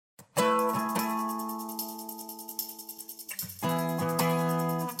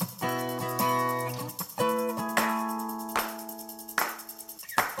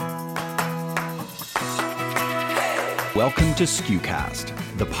Welcome to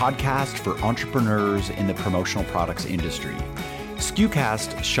SKUcast, the podcast for entrepreneurs in the promotional products industry.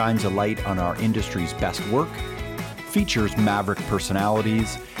 SKUcast shines a light on our industry's best work, features maverick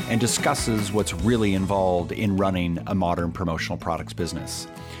personalities, and discusses what's really involved in running a modern promotional products business.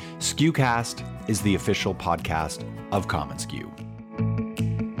 SKUcast is the official podcast of commonsku.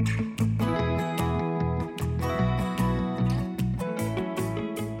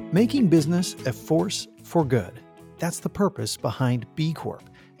 Making business a force for good. That's the purpose behind B Corp.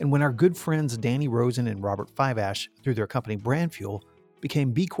 And when our good friends Danny Rosin and Robert Fiveash, through their company Brand Fuel,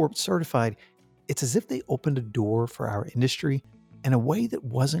 became B Corp certified, it's as if they opened a door for our industry in a way that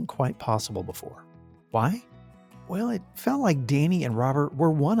wasn't quite possible before. Why? Well, it felt like Danny and Robert were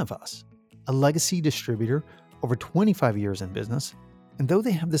one of us, a legacy distributor over 25 years in business. And though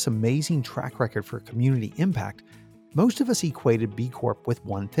they have this amazing track record for community impact, most of us equated B Corp with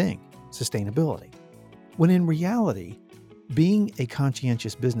one thing, sustainability. When in reality, being a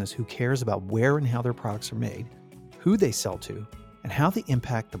conscientious business who cares about where and how their products are made, who they sell to, and how they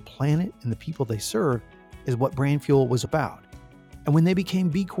impact the planet and the people they serve is what Brand Fuel was about. And when they became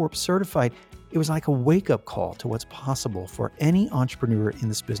B Corp certified, it was like a wake-up call to what's possible for any entrepreneur in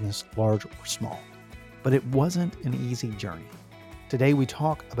this business, large or small. But it wasn't an easy journey. Today, we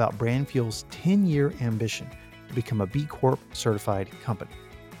talk about Brand Fuel's 10-year ambition to become a B Corp certified company.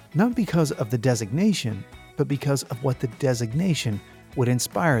 Not because of the designation, but because of what the designation would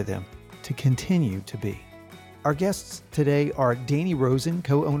inspire them to continue to be. Our guests today are Danny Rosin,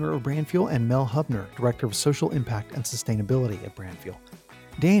 co-owner of Brand Fuel, and Mel Hubner, Director of Social Impact and Sustainability at Brand Fuel.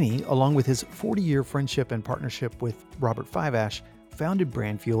 Danny, along with his 40-year friendship and partnership with Robert Fiveash, founded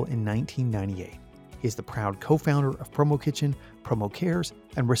Brand Fuel in 1998. He is the proud co-founder of Promo Kitchen, Promo Cares,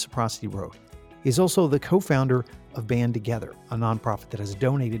 and Reciprocity Road. He is also the co-founder of Band Together, a nonprofit that has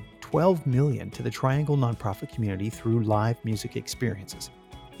donated $12 million to the Triangle nonprofit community through live music experiences.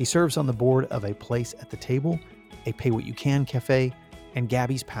 He serves on the board of A Place at the Table, a Pay What You Can cafe, and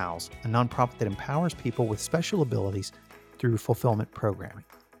Gabby's Pals, a nonprofit that empowers people with special abilities through fulfillment programming.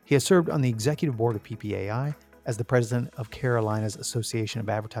 He has served on the executive board of PPAI as the president of Carolina's Association of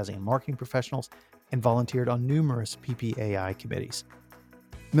Advertising and Marketing Professionals and volunteered on numerous PPAI committees.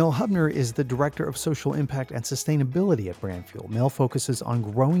 Mel Hubner is the Director of Social Impact and Sustainability at Brand Fuel. Mel focuses on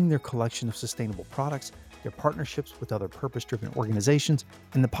growing their collection of sustainable products, their partnerships with other purpose-driven organizations,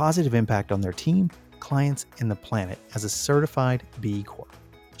 and the positive impact on their team, clients, and the planet as a certified B Corp.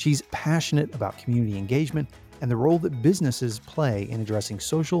 She's passionate about community engagement and the role that businesses play in addressing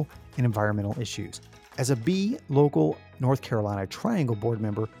social and environmental issues. As a B Local North Carolina Triangle board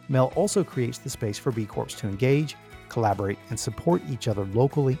member, Mel also creates the space for B Corps to engage, collaborate, and support each other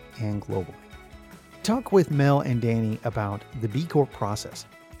locally and globally. Talk with Mel and Danny about the B Corp process,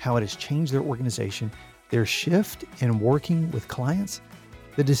 how it has changed their organization, their shift in working with clients,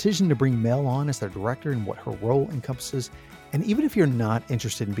 the decision to bring Mel on as their director and what her role encompasses, and even if you're not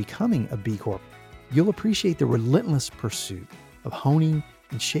interested in becoming a B Corp, you'll appreciate the relentless pursuit of honing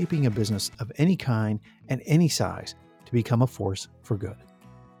and shaping a business of any kind and any size to become a force for good.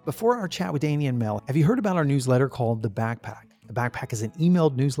 Before our chat with Danny and Mel, have you heard about our newsletter called The Backpack? The Backpack is an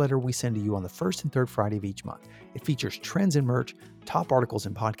emailed newsletter we send to you on the first and third Friday of each month. It features trends in merch, top articles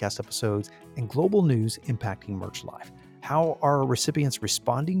in podcast episodes, and global news impacting merch life. How are recipients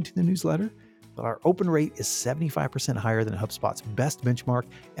responding to the newsletter? Well, our open rate is 75% higher than HubSpot's best benchmark,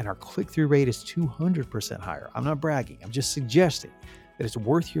 and our click-through rate is 200% higher. I'm not bragging. I'm just suggesting that it's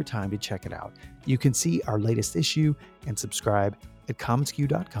worth your time to check it out. You can see our latest issue and subscribe at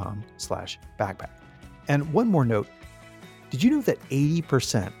commonsku.com/backpack. And one more note, did you know that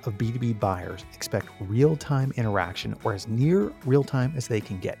 80% of B2B buyers expect real-time interaction or as near real-time as they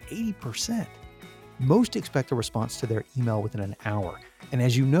can get? 80%. Most expect a response to their email within an hour. And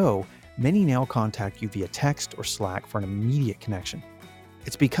as you know, many now contact you via text or Slack for an immediate connection.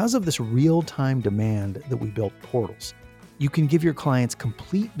 It's because of this real-time demand that we built portals. You can give your clients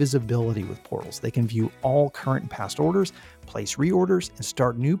complete visibility with portals. They can view all current and past orders, place reorders, and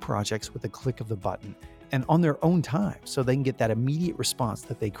start new projects with a click of the button and on their own time so they can get that immediate response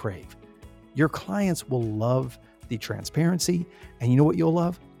that they crave. Your clients will love the transparency, and you know what you'll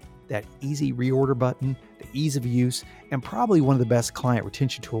love? That easy reorder button, the ease of use, and probably one of the best client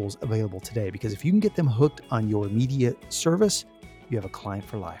retention tools available today, because if you can get them hooked on your immediate service, you have a client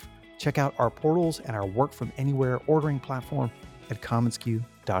for life. Check out our portals and our work from anywhere ordering platform at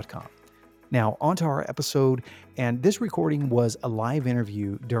commonsku.com. Now, on to our episode, and this recording was a live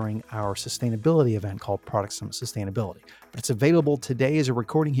interview during our sustainability event called Product Summit Sustainability. It's available today as a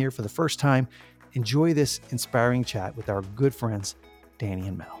recording here for the first time. Enjoy this inspiring chat with our good friends, Danny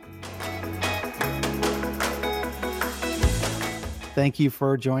and Mel. Thank you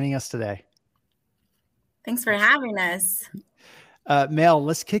for joining us today. Thanks for having us. Mel,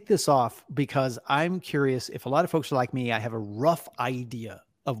 let's kick this off because I'm curious if a lot of folks are like me, I have a rough idea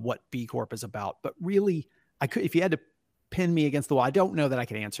of what B Corp is about, but really if you had to pin me against the wall, I don't know that I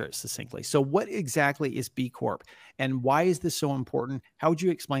can answer it succinctly. So what exactly is B Corp and why is this so important? How would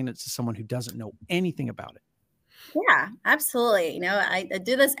you explain it to someone who doesn't know anything about it? Yeah, absolutely. I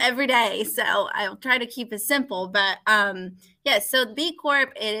do this every day, so I'll try to keep it simple. But so B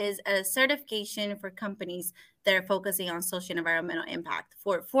Corp, it is a certification for companies that are focusing on social and environmental impact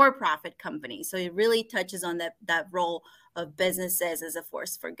for-profit companies. So it really touches on that role of businesses as a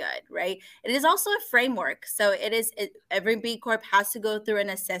force for good, right? It is also a framework. So every B Corp has to go through an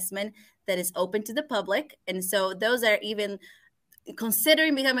assessment that is open to the public. And so those are even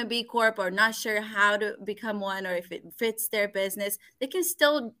considering becoming a B Corp or not sure how to become one or if it fits their business, they can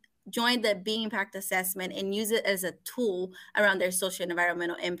still join the B Impact assessment and use it as a tool around their social and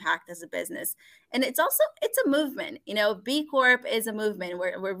environmental impact as a business. And it's a movement. B Corp is a movement.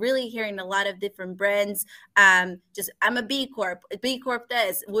 We're really hearing a lot of different brands. I'm a B Corp. B Corp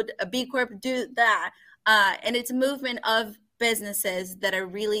this. Would a B Corp do that? And it's a movement of businesses that are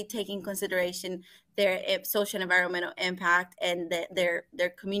really taking consideration their social and environmental impact and their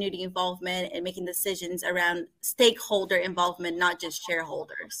community involvement and making decisions around stakeholder involvement, not just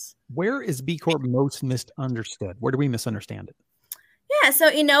shareholders. Where is B Corp most misunderstood? Where do we misunderstand it? Yeah,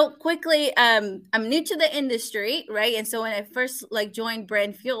 so quickly, I'm new to the industry, right? And so when I first joined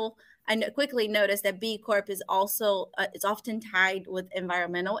Brand Fuel, I quickly noticed that B Corp is also it's often tied with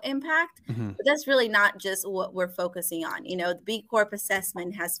environmental impact, but that's really not just what we're focusing on. The B Corp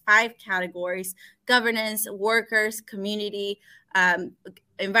assessment has 5 categories: governance, workers, community,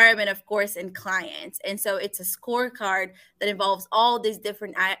 environment, of course, and clients. And so it's a scorecard that involves all these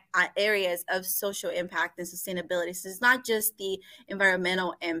different areas of social impact and sustainability. So it's not just the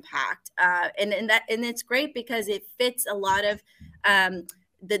environmental impact, and it's great because it fits a lot of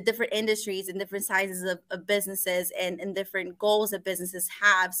the different industries and different sizes of businesses and different goals that businesses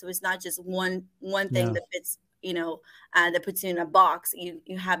have. So it's not just one thing that fits, that puts you in a box.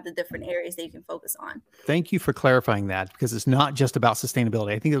 You have the different areas that you can focus on. Thank you for clarifying that, because it's not just about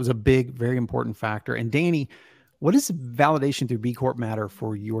sustainability. I think it was a big, very important factor. And Danny, what does validation through B Corp matter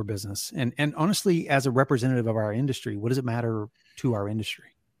for your business? And honestly, as a representative of our industry, what does it matter to our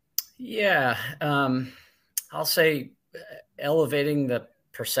industry? Yeah, I'll say elevating the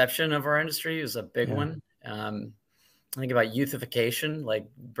perception of our industry is a big one. I think about youthification, like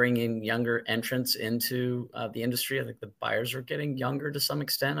bringing younger entrants into the industry. I think the buyers are getting younger to some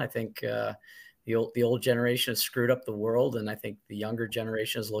extent. I think the old generation has screwed up the world, and I think the younger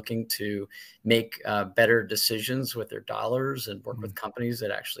generation is looking to make better decisions with their dollars and work with companies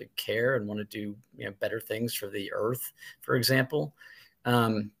that actually care and want to do better things for the earth, for example. I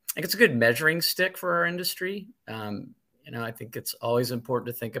think it's a good measuring stick for our industry. I think it's always important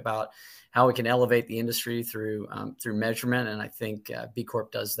to think about how we can elevate the industry through measurement, and I think B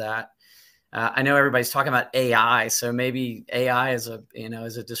Corp does that. I know everybody's talking about AI, so maybe AI is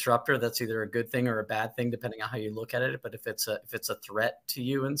a disruptor. That's either a good thing or a bad thing, depending on how you look at it. But if it's a threat to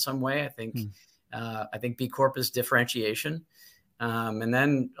you in some way, I think B Corp is differentiation, and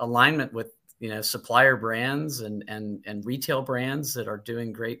then alignment with supplier brands and retail brands that are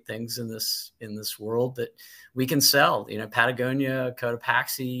doing great things in this world that we can sell. Patagonia,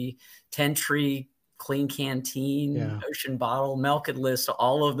 Cotopaxi, Tentree, Clean Canteen, Ocean Bottle, Melked List,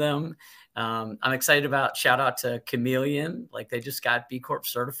 all of them. I'm excited about, shout out to Chameleon. Like, they just got B Corp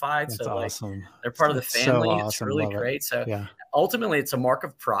certified. That's awesome. They're part of the family. So awesome. It's really great. So ultimately it's a mark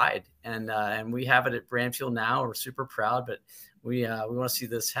of pride, and we have it at Brand Fuel now. We're super proud, but we want to see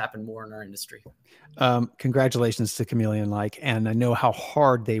this happen more in our industry. Congratulations to Chameleon, and I know how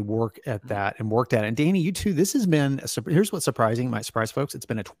hard they work at that and worked at it. And Danny, you too, this has been, here's what's surprising, might surprise folks. It's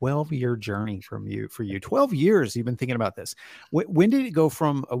been a 12-year journey for you. 12 years you've been thinking about this. When did it go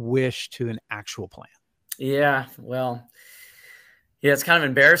from a wish to an actual plan? Yeah, well, it's kind of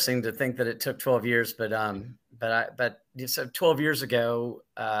embarrassing to think that it took 12 years, but so 12 years ago,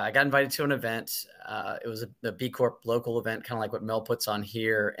 I got invited to an event. It was a B Corp local event, kind of like what Mel puts on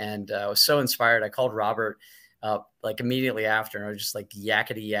here. And I was so inspired. I called Robert immediately after, and I was just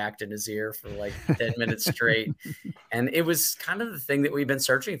yakety yacked in his ear for 10 minutes straight. And it was kind of the thing that we've been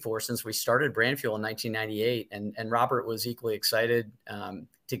searching for since we started Brand Fuel in 1998. And Robert was equally excited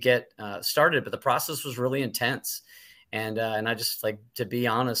to get started, but the process was really intense. And I just, to be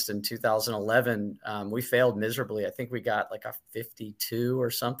honest, in 2011, we failed miserably. I think we got a 52 or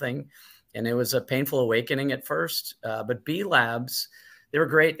something. And it was a painful awakening at first. But B Labs, they were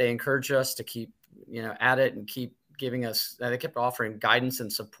great. They encouraged us to keep, at it and keep giving us, they kept offering guidance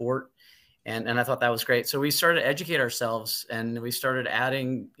and support. And I thought that was great. So we started to educate ourselves, and we started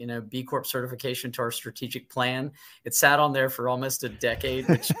adding, B Corp certification to our strategic plan. It sat on there for almost a decade,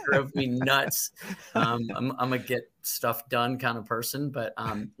 which drove me nuts. I'm a get stuff done kind of person, but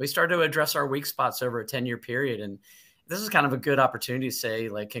we started to address our weak spots over a 10-year period. And this is kind of a good opportunity to say,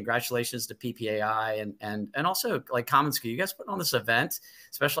 like, congratulations to PPAI and also like commonsku. You guys put on this event,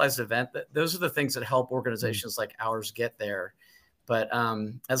 specialized event. Those are the things that help organizations like ours get there. But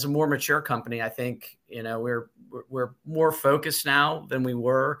as a more mature company, I think, we're more focused now than we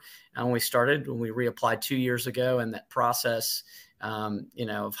were when we started, when we reapplied 2 years ago. And that process,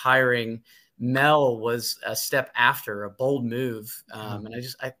 of hiring Mel was a step after, a bold move. And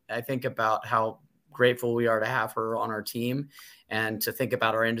I think about how grateful we are to have her on our team, and to think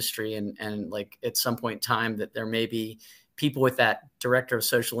about our industry and like at some point in time that there may be people with that director of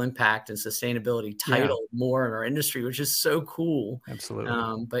social impact and sustainability title more in our industry, which is so cool. Absolutely.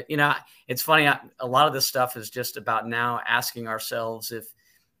 But it's funny. A lot of this stuff is just about now asking ourselves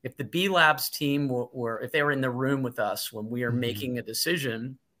if the B Labs team if they were in the room with us when we are making a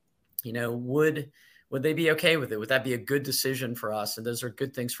decision, would they be okay with it? Would that be a good decision for us? And those are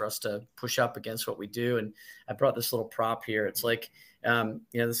good things for us to push up against what we do. And I brought this little prop here. It's like,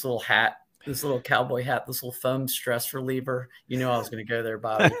 this little hat, this little cowboy hat, this little foam stress reliever. I was going to go there,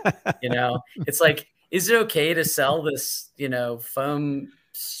 Bobby. It's like, is it okay to sell this, foam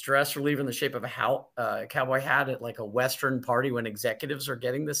stress reliever in the shape of a cowboy hat at like a Western party when executives are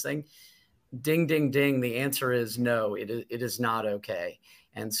getting this thing? Ding, ding, ding. The answer is no, it is not okay.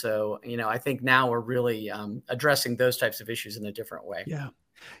 And so, I think now we're really addressing those types of issues in a different way. Yeah.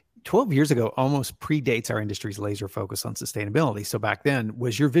 12 years ago almost predates our industry's laser focus on sustainability. So back then,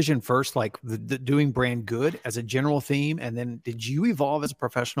 was your vision first like the doing brand good as a general theme? And then did you evolve as a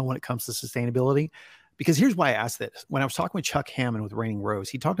professional when it comes to sustainability? Because here's why I asked this. When I was talking with Chuck Hammond with Raining Rose,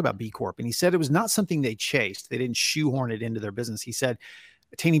 he talked about B Corp, and he said it was not something they chased. They didn't shoehorn it into their business. He said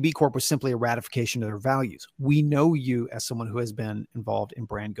attaining B Corp was simply a ratification of their values. We know you as someone who has been involved in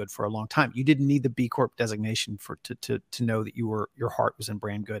brand good for a long time. You didn't need the B Corp designation to know that your heart was in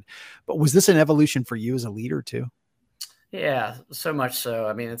brand good. But was this an evolution for you as a leader too? Yeah, so much so.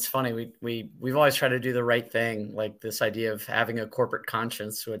 I mean, it's funny. We've always tried to do the right thing, like this idea of having a corporate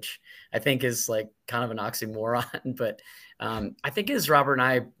conscience, which I think is like kind of an oxymoron. But I think as Robert and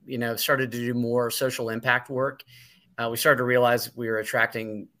I, started to do more social impact work, we started to realize we were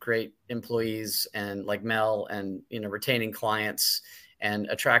attracting great employees and like Mel, and retaining clients and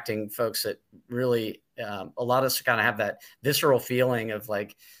attracting folks that really allowed us to kind of have that visceral feeling of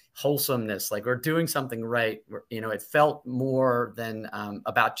like wholesomeness, like we're doing something right. It felt more than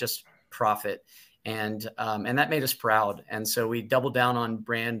about just profit, and that made us proud. And so we doubled down on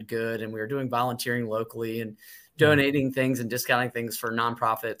brand good, and we were doing volunteering locally and donating things and discounting things for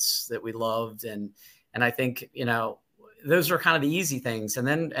nonprofits that we loved. And I think, those are kind of the easy things. And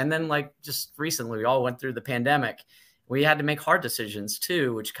then like just recently, we all went through the pandemic. We had to make hard decisions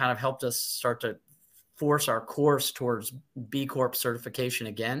too, which kind of helped us start to force our course towards B Corp certification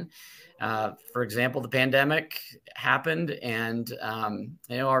again. For example, the pandemic happened, and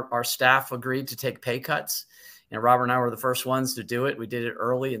our staff agreed to take pay cuts. Robert and I were the first ones to do it. We did it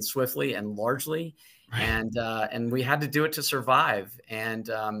early and swiftly and largely. And we had to do it to survive. And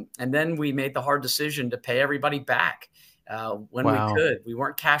then we made the hard decision to pay everybody back when we could. We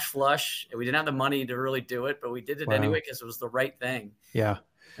weren't cash flush. We didn't have the money to really do it, but we did it anyway because it was the right thing. Yeah.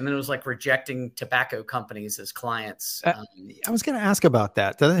 And then it was like rejecting tobacco companies as clients. I was going to ask about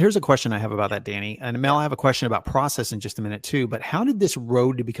that. Here's a question I have about that, Danny. And Mel, I have a question about process in just a minute too. But how did this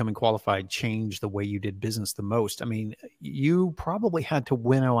road to becoming qualified change the way you did business the most? I mean, you probably had to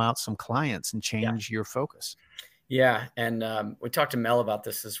winnow out some clients and change your focus. Yeah. And we talked to Mel about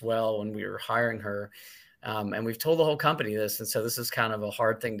this as well when we were hiring her. And we've told the whole company this. And so this is kind of a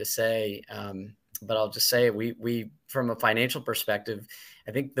hard thing to say. But I'll just say we, from a financial perspective,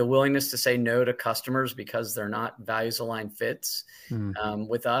 I think the willingness to say no to customers because they're not values aligned fits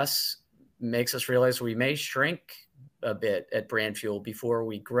with us makes us realize we may shrink a bit at Brand Fuel before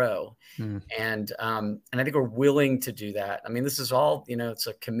we grow. And I think we're willing to do that. I mean, this is all, it's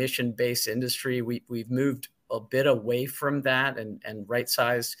a commission based industry. We've moved a bit away from that and right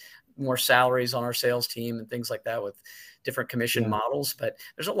sized more salaries on our sales team and things like that with different commission models, but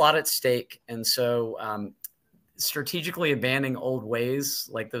there's a lot at stake. And so strategically abandoning old ways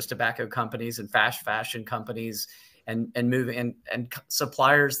like those tobacco companies and fast fashion companies and moving and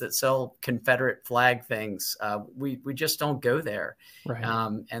suppliers that sell Confederate flag things. We just don't go there. Right.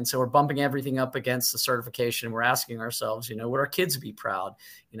 And so we're bumping everything up against the certification. We're asking ourselves, would our kids be proud?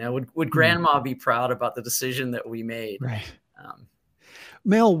 Would grandma be proud about the decision that we made? Right.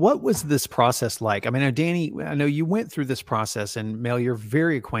 Mel, what was this process like? I mean, Danny, I know you went through this process, and Mel, you're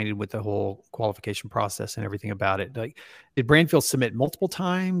very acquainted with the whole qualification process and everything about it. Like, did Brandfield submit multiple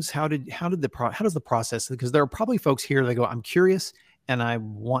times? How does the process? Because there are probably folks here that go, I'm curious and I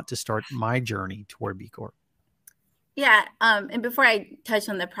want to start my journey toward B Corp. Yeah. And before I touch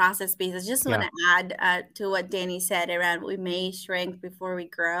on the process piece, I just want to add to what Danny said around we may shrink before we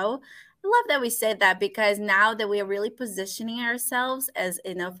grow. I love that we said that, because now that we are really positioning ourselves as,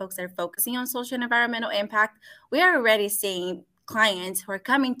 folks that are focusing on social and environmental impact, we are already seeing clients who are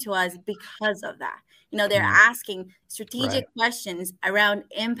coming to us because of that. They're asking strategic questions around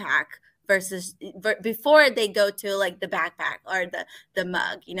impact versus before they go to like the backpack or the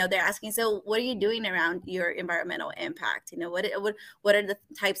mug. They're asking, so what are you doing around your environmental impact? What are the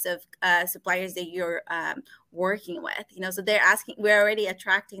types of suppliers that you're working with? So they're asking, we're already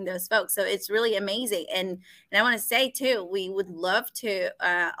attracting those folks. So it's really amazing. And I want to say too, we would love to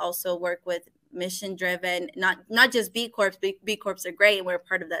also work with mission driven, not just B Corps. B Corps are great, and we're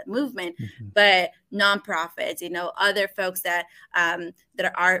part of that movement, but nonprofits, other folks that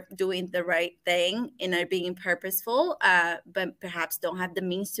are doing the right thing and are being purposeful, but perhaps don't have the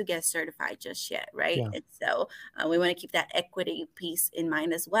means to get certified just yet, right? Yeah. And so we want to keep that equity piece in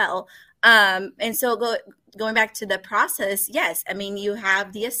mind as well. And so going back to the process, yes, I mean, you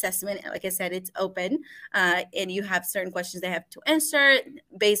have the assessment. Like I said, it's open, and you have certain questions they have to answer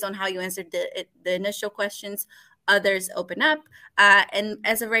based on how you answered the initial questions. Others open up, and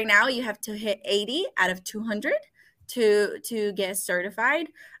as of right now, you have to hit 80 out of 200 to get certified.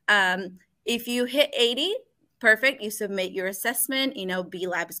 If you hit 80, perfect. You submit your assessment. B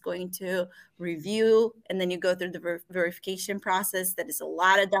Lab is going to review, and then you go through the verification process. That is a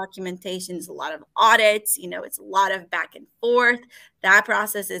lot of documentation, it's a lot of audits. It's a lot of back and forth. That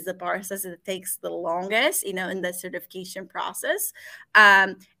process is the process that takes the longest, in the certification process.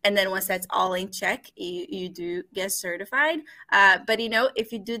 And then once that's all in check, you do get certified. But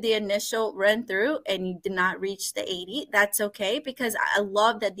if you do the initial run through and you did not reach the 80, that's okay, because I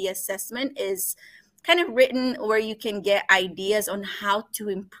love that the assessment is kind of written where you can get ideas on how to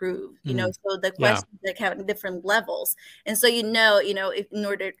improve, so the questions that have different levels. And so,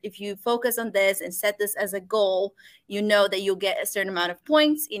 if you focus on this and set this as a goal, that you'll get a certain amount of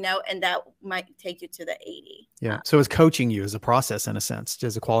points, and that might take you to the 80. Yeah. So it's coaching you as a process, in a sense,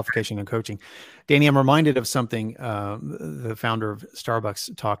 just a qualification and coaching. Danny, I'm reminded of something the founder of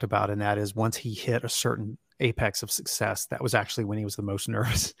Starbucks talked about, and that is once he hit a certain apex of success, that was actually when he was the most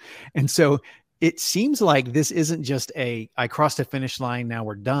nervous. And so it seems like this isn't just I crossed a finish line, now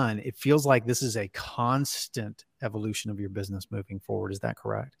we're done. It feels like this is a constant evolution of your business moving forward. Is that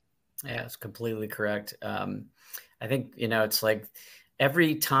correct? Yeah, it's completely correct. I think, it's like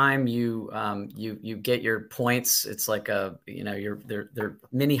every time you get your points, it's like they're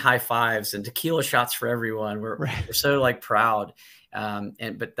mini high fives and tequila shots for everyone. We're so like proud.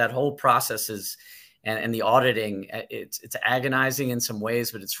 But that whole process is, and the auditing, it's agonizing in some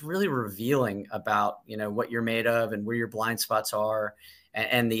ways, but it's really revealing about, what you're made of and where your blind spots are,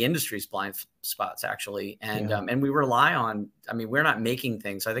 and the industry's blind spots actually. And, and we rely on, we're not making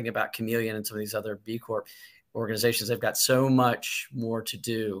things. I think about Chameleon and some of these other B Corp organizations. They've got so much more to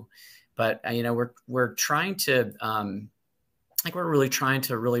do, but we're trying to, we're really trying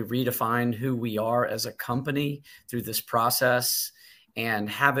to really redefine who we are as a company through this process, and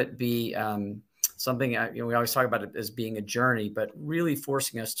have it be, something, we always talk about it as being a journey, but really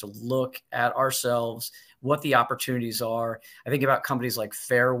forcing us to look at ourselves, what the opportunities are. I think about companies like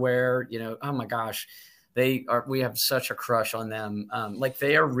Fairware, oh my gosh, we have such a crush on them.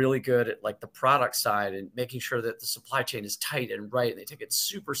 They are really good at the product side and making sure that the supply chain is tight and right. And they take it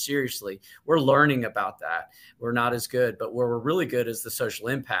super seriously. We're learning about that. We're not as good, but where we're really good is the social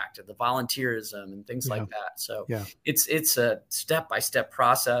impact and the volunteerism and things like that. So it's a step-by-step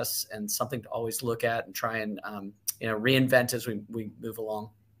process, and something to always look at and try and, reinvent as we move along.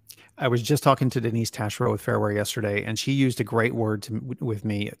 I was just talking to Denise Taschereau with Fairware yesterday, and she used a great word with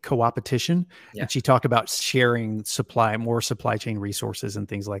me, co-opetition. Yeah. And she talked about sharing more supply chain resources and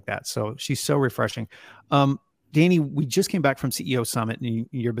things like that. So she's so refreshing. Danny, we just came back from CEO Summit, and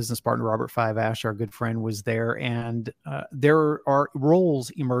your business partner, Robert Fiveash, our good friend, was there. And there are roles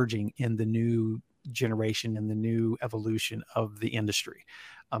emerging in the new generation and the new evolution of the industry.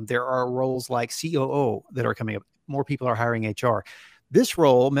 There are roles like COO that are coming up. More people are hiring HR. This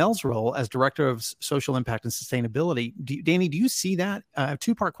role, Mel's role as Director of Social Impact and Sustainability, Danny, do you see that?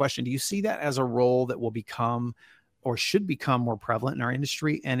 Two-part question. Do you see that as a role that will become or should become more prevalent in our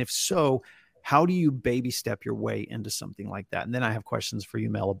industry? And if so, how do you baby step your way into something like that? And then I have questions for you,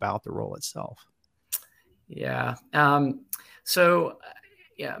 Mel, about the role itself. Yeah. So,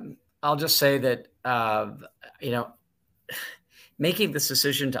 yeah, I'll just say that, making this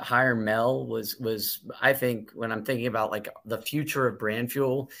decision to hire Mel was, I think, when I'm thinking about like the future of Brand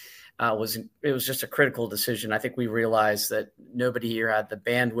Fuel, it was just a critical decision. I think we realized that nobody here had the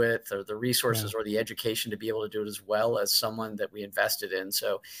bandwidth or the resources or the education to be able to do it as well as someone that we invested in.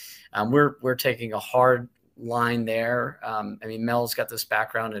 So we're taking a hard line there. I mean, Mel's got this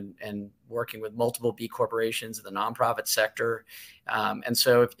background and working with multiple B corporations in the nonprofit sector. And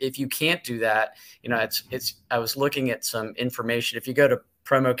so if you can't do that, I was looking at some information. If you go to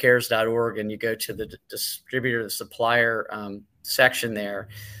promocares.org and you go to the distributor, the supplier section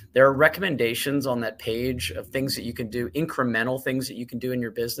there are recommendations on that page of things that you can do, incremental things that you can do in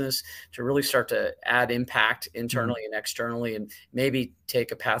your business to really start to add impact internally and externally, and maybe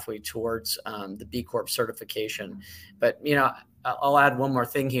take a pathway towards the B Corp certification. But, I'll add one more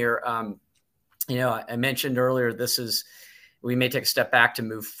thing here. I mentioned earlier, we may take a step back to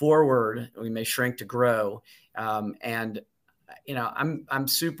move forward. We may shrink to grow. I'm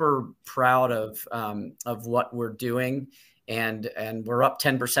super proud of what we're doing. And we're up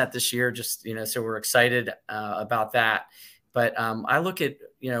 10% this year, so we're excited about that. But I look at,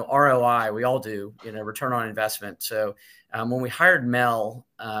 ROI, we all do, return on investment. So when we hired Mel,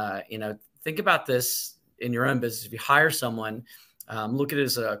 think about this in your own business. If you hire someone, look at it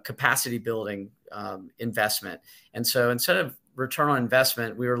as a capacity building investment. And so instead of return on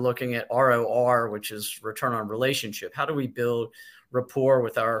investment, we were looking at ROR, which is return on relationship. How do we build rapport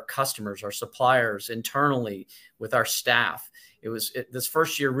with our customers, our suppliers, internally with our staff? This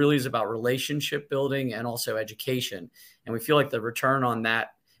first year really is about relationship building and also education. And we feel like the return on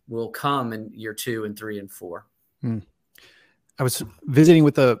that will come in year 2 and 3 and 4. I was visiting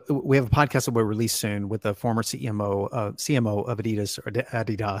we have a podcast that will release soon with the former CMO of Adidas or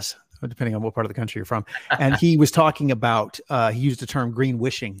Adidas, depending on what part of the country you're from. And he was talking about, he used the term green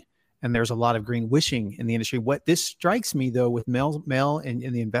wishing. And there's a lot of green wishing in the industry. What this strikes me, though, with Mel and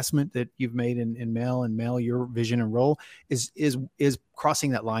the investment that you've made in Mel, your vision and role is crossing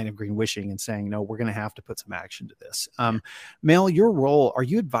that line of green wishing and saying, no, we're going to have to put some action to this. Mel, your role, are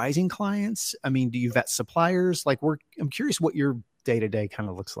you advising clients? I mean, do you vet suppliers? I'm curious what your day-to-day kind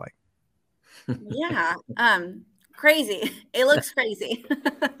of looks like. Yeah. Crazy. It looks crazy.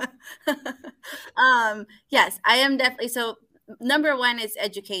 Yes, I am definitely. So number one is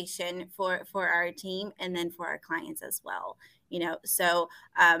education for our team and then for our clients as well. So,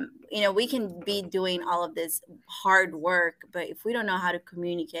 we can be doing all of this hard work, but if we don't know how to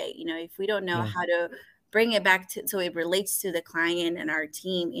communicate, if we don't know how to bring it back so it relates to the client and our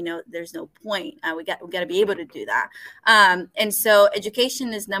team, there's no point. We got to be able to do that. And so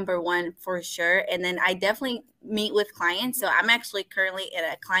education is number one for sure. And then I definitely meet with clients. So I'm actually currently at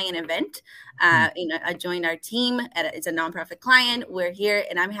a client event. I joined our team it's a nonprofit client. We're here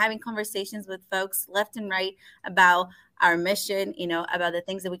and I'm having conversations with folks left and right about our mission, about the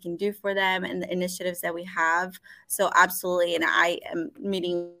things that we can do for them and the initiatives that we have. So absolutely. And I am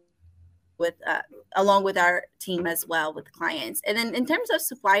meeting with along with our team as well with clients. And then in terms of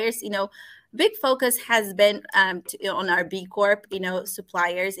suppliers, big focus has been on our B Corp,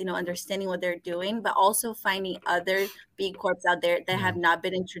 suppliers, understanding what they're doing, but also finding other B Corps out there that have not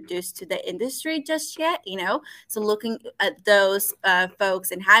been introduced to the industry just yet, So looking at those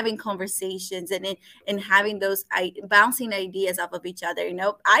folks and having conversations and having those bouncing ideas off of each other,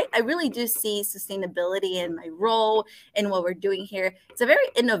 I really do see sustainability in my role and what we're doing here. It's a very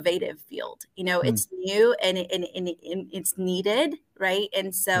innovative field, it's new and it's needed, right?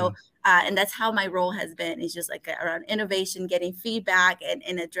 And so and that's how my role has been, is just like around innovation, getting feedback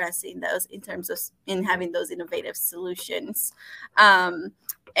and addressing those in terms of having those innovative solutions. And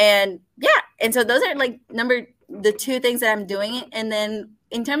so those are the 2 things that I'm doing. And then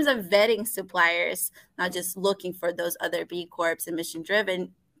in terms of vetting suppliers, not just looking for those other B Corps and mission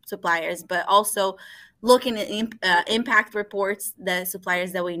driven suppliers, but also looking at impact reports that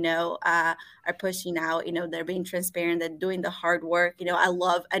suppliers that we know are pushing out. They're being transparent, they're doing the hard work.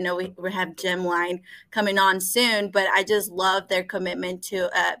 I know we have Gemline coming on soon, but I just love their commitment to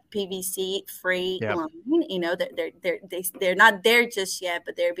PVC free line. They're not there just yet,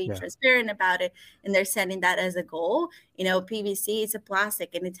 but they're being transparent about it, and they're setting that as a goal. PVC is a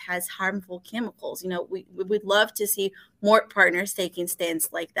plastic and it has harmful chemicals. We would love to see more partners taking stands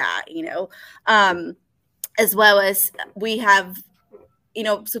like that. As well as we have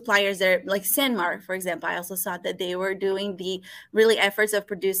suppliers that are like Sanmar, for example, I also saw that they were doing the really efforts of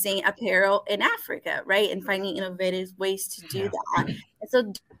producing apparel in Africa, right? And finding innovative ways to do that. And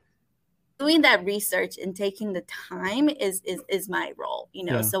so doing that research and taking the time is my role,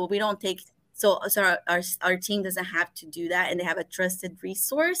 so we don't take, so our team doesn't have to do that, and they have a trusted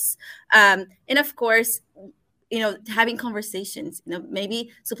resource. And of course, having conversations,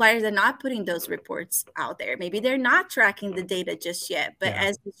 maybe suppliers are not putting those reports out there. Maybe they're not tracking the data just yet. But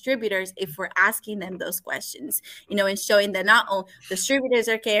as distributors, if we're asking them those questions, and showing that not only distributors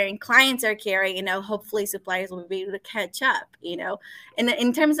are caring, clients are caring, hopefully suppliers will be able to catch up, And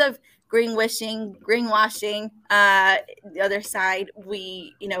in terms of greenwashing, the other side,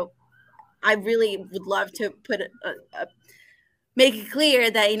 I really would love to put make it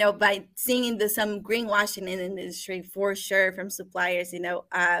clear that, by seeing some greenwashing in the industry, for sure, from suppliers,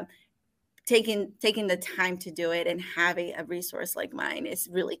 taking the time to do it and having a resource like mine is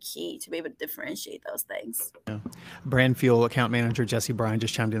really key to be able to differentiate those things. Brand Fuel account manager Jesse Bryan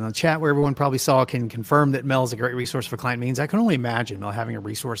just chimed in on the chat, where everyone probably saw, can confirm that Mel is a great resource for client meetings. I can only imagine Mel having a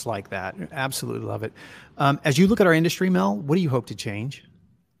resource like that. Absolutely love it. As you look at our industry, Mel, what do you hope to change?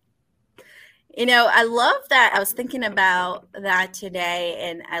 I love that. I was thinking about that today,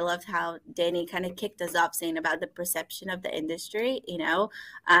 and I loved how Danny kind of kicked us off saying about the perception of the industry.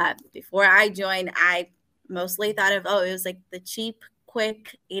 Before I joined, I mostly thought of, it was like the cheap,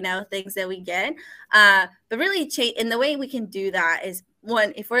 quick, things that we get. But really, and the way we can do that is,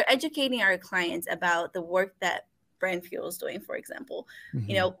 one, if we're educating our clients about the work that Brand Fuel is doing, for example,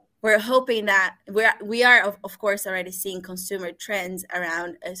 we're hoping that we are, of course, already seeing consumer trends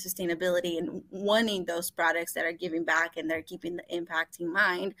around sustainability and wanting those products that are giving back and they're keeping the impact in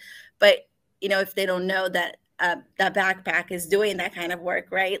mind. But, if they don't know that that backpack is doing that kind of work,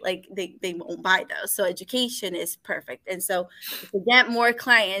 right? Like they won't buy those. So education is perfect. And so if we get more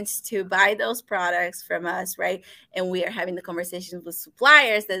clients to buy those products from us, right? And we are having the conversations with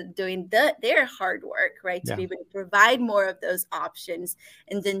suppliers that are doing their hard work, right? To be able to provide more of those options,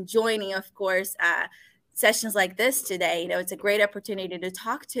 and then joining, of course, sessions like this today, it's a great opportunity to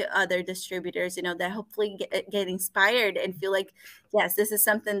talk to other distributors, that hopefully get inspired and feel like, yes, this is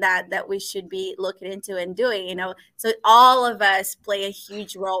something that we should be looking into and doing, so all of us play a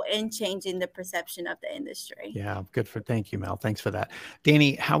huge role in changing the perception of the industry. Yeah, thank you, Mel. Thanks for that.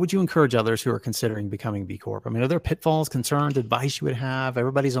 Danny, how would you encourage others who are considering becoming B Corp? I mean, are there pitfalls, concerns, advice you would have?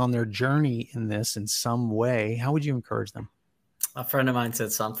 Everybody's on their journey in this in some way. How would you encourage them? A friend of mine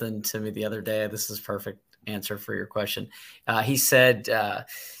said something to me the other day. This is perfect answer for your question. He said,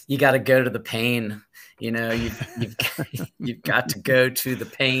 you got to go to the pain. You've got to go to the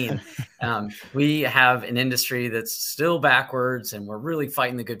pain. We have an industry that's still backwards, and we're really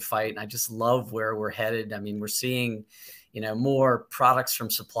fighting the good fight. And I just love where we're headed. I mean, we're seeing, more products from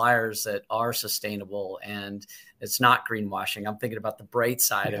suppliers that are sustainable, and it's not greenwashing. I'm thinking about the bright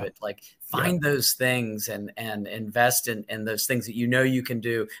side of it. Like, find those things and invest in those things that you can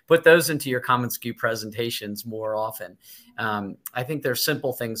do. Put those into your common SKU presentations more often. I think there's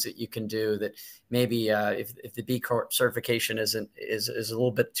simple things that you can do that maybe if the B Corp certification is a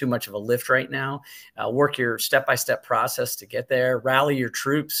little bit too much of a lift right now, work your step-by-step process to get there, rally your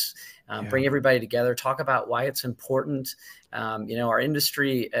troops, bring everybody together, talk about why it's important. Our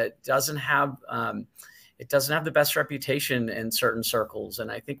industry doesn't have the best reputation in certain circles.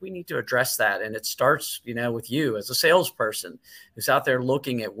 And I think we need to address that. And it starts, with you as a salesperson who's out there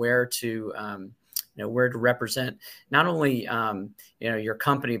looking at where to represent not only, your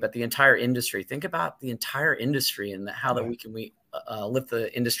company, but the entire industry. Think about the entire industry and how that we can lift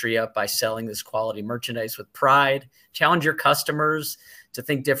the industry up by selling this quality merchandise with pride. Challenge your customers to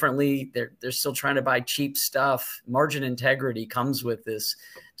think differently. They're still trying to buy cheap stuff. Margin integrity comes with this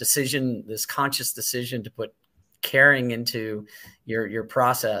decision, this conscious decision to put caring into your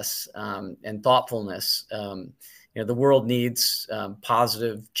process and thoughtfulness. The world needs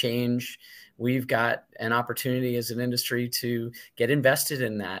positive change. We've got an opportunity as an industry to get invested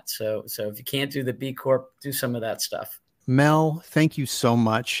in that. So if you can't do the B Corp, do some of that stuff. Mel, thank you so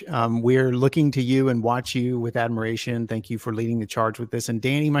much. We're looking to you and watch you with admiration. Thank you for leading the charge with this. And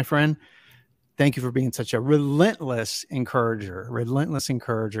Danny, my friend, thank you for being such a relentless encourager.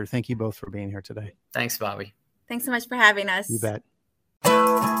 Thank you both for being here today. Thanks, Bobby. Thanks so much for having us. You bet.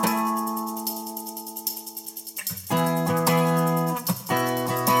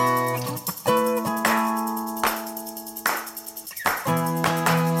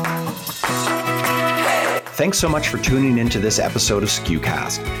 Thanks so much for tuning into this episode of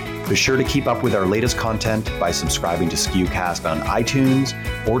SKUcast. Be sure to keep up with our latest content by subscribing to SKUcast on iTunes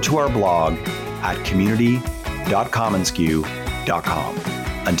or to our blog at community.commonsku.com.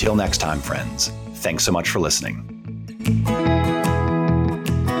 bcorp.com. Until next time, friends, thanks so much for listening.